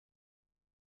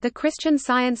The Christian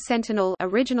Science Sentinel,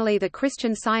 originally the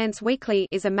Christian Science Weekly,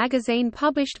 is a magazine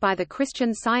published by the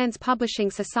Christian Science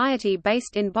Publishing Society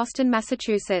based in Boston,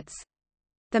 Massachusetts.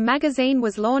 The magazine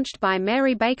was launched by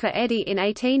Mary Baker Eddy in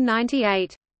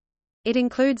 1898. It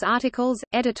includes articles,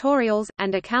 editorials,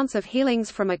 and accounts of healings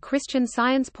from a Christian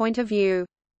Science point of view.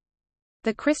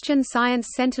 The Christian Science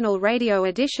Sentinel radio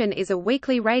edition is a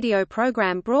weekly radio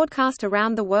program broadcast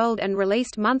around the world and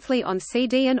released monthly on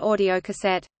CD and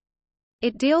audiocassette.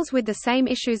 It deals with the same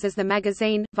issues as the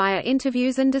magazine, via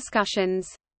interviews and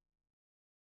discussions.